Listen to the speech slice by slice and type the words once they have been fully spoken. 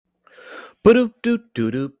Ba-doop doop doo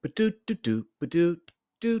doop ba-doop doo doop ba-doop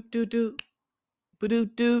doop doo doop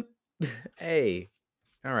ba-doop doop. Hey,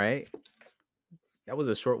 all right. That was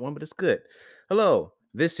a short one, but it's good. Hello,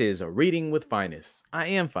 this is a reading with Finest. I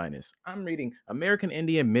am Finest. I'm reading American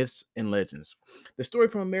Indian Myths and Legends. The story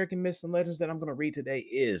from American Myths and Legends that I'm going to read today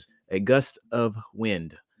is A Gust of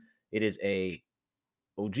Wind. It is a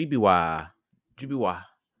Ojibwa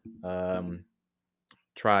um,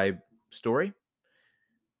 tribe story.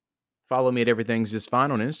 Follow me at Everything's Just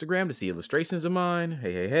Fine on Instagram to see illustrations of mine.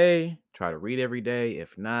 Hey, hey, hey. Try to read every day.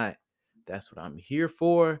 If not, that's what I'm here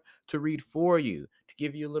for, to read for you, to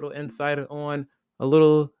give you a little insight on a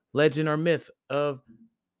little legend or myth of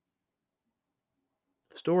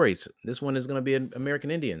stories. This one is going to be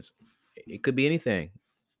American Indians. It could be anything.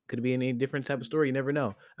 Could be any different type of story. You never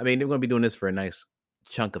know. I mean, they're going to be doing this for a nice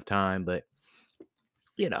chunk of time, but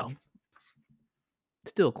you know,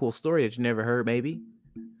 still a cool story that you never heard, maybe.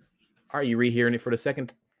 Are you rehearing it for the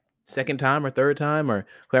second time or third time or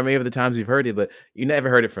however many of the times you've heard it? But you never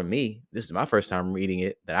heard it from me. This is my first time reading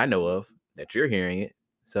it that I know of, that you're hearing it.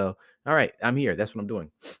 So, all right, I'm here. That's what I'm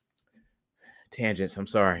doing. Tangents. I'm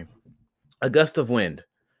sorry. A Gust of Wind.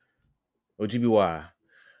 Ojibwa.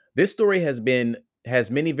 This story has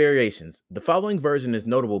many variations. The following version is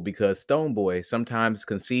notable because Stone Boy, sometimes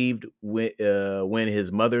conceived when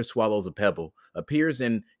his mother swallows a pebble, appears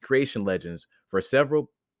in creation legends for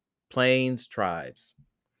several plains tribes.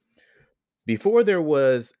 Before there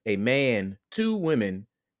was a man, two women,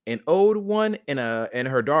 an old one and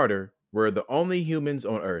her daughter were the only humans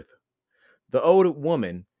on earth. The old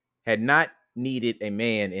woman had not needed a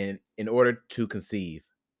man in order to conceive.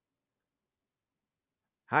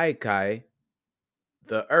 Haikai,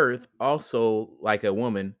 the earth, also like a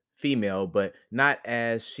woman, female, but not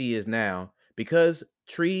as she is now, because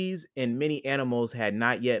trees and many animals had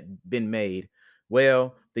not yet been made.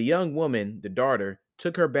 Well, the young woman, the daughter,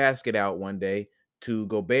 took her basket out one day to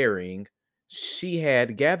go berrying. She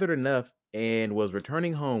had gathered enough and was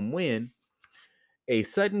returning home when a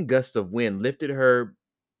sudden gust of wind lifted her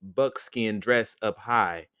buckskin dress up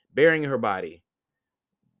high, bearing her body.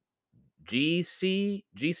 GC,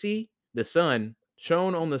 the sun,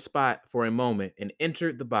 shone on the spot for a moment and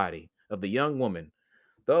entered the body of the young woman.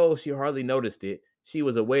 Though she hardly noticed it, she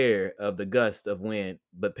was aware of the gust of wind,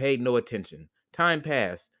 but paid no attention. Time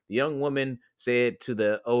passed. The young woman said to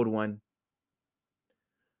the old one,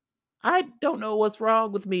 I don't know what's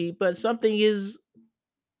wrong with me, but something is.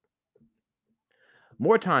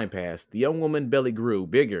 More time passed. The young woman's belly grew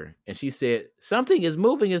bigger, and she said, something is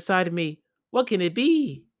moving inside of me. What can it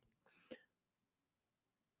be?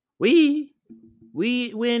 We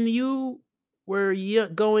when you were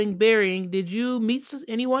going berrying, did you meet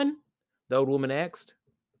anyone? The old woman asked.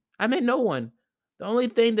 I met no one. The only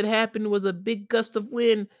thing that happened was a big gust of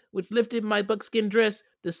wind which lifted my buckskin dress.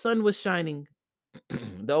 The sun was shining.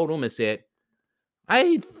 The old woman said,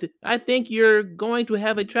 I think you're going to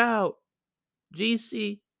have a child.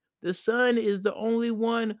 GC, the sun is the only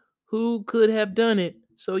one who could have done it,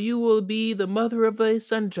 so you will be the mother of a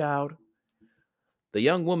son child. The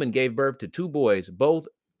young woman gave birth to two boys, both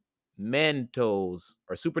mantos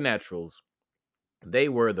or supernaturals. They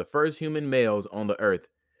were the first human males on the earth.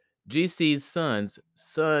 GC's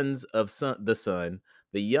sons of the sun.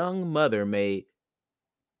 The young mother made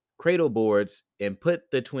cradle boards and put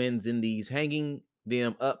the twins in these, hanging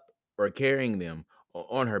them up or carrying them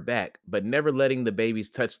on her back, but never letting the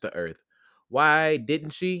babies touch the earth. Why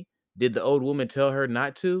didn't she? Did the old woman tell her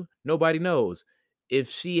not to? Nobody knows.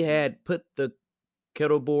 If she had put the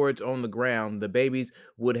kettle boards on the ground, the babies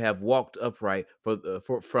would have walked upright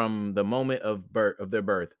from the moment of their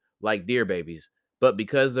birth, like deer babies. But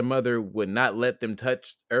because the mother would not let them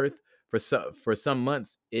touch earth for some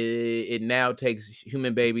months, it now takes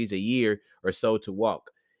human babies a year or so to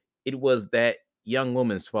walk. It was that young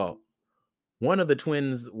woman's fault. One of the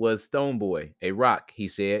twins was Stone Boy, a rock, he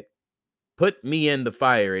said. Put me in the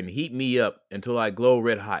fire and heat me up until I glow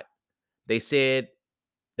red hot. They said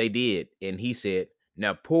they did, and he said,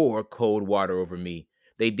 now pour cold water over me.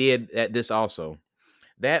 They did this also.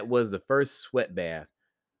 That was the first sweat bath.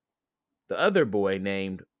 The other boy,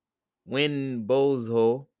 named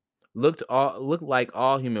Winbozo, looked like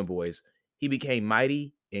all human boys. He became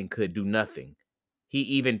mighty and could do nothing. He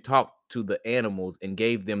even talked to the animals and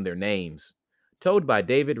gave them their names. Told by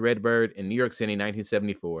David Redbird in New York City,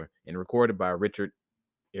 1974, and recorded by Richard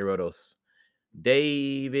Erodos.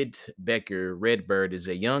 David Becker Redbird is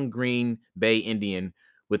a young Green Bay Indian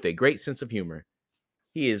with a great sense of humor.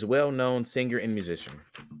 He is a well-known singer and musician.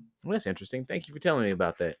 Well, that's interesting. Thank you for telling me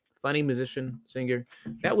about that. Funny musician, singer.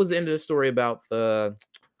 That was the end of the story about the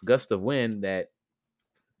gust of wind that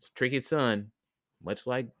trick his son, much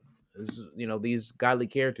like these godly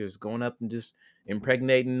characters going up and just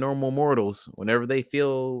impregnating normal mortals whenever they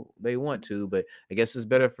feel they want to. But I guess it's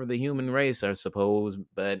better for the human race, I suppose.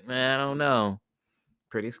 But I don't know.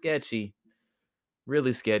 Pretty sketchy,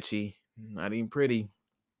 really sketchy. Not even pretty.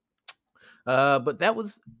 But that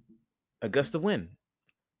was a gust of wind.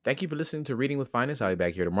 Thank you for listening to Reading with Finest. I'll be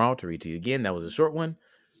back here tomorrow to read to you again. That was a short one.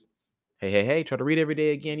 Hey, hey, hey, try to read every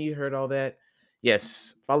day again. You heard all that.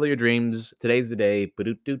 Yes, follow your dreams. Today's the day.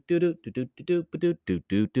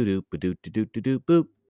 Boop.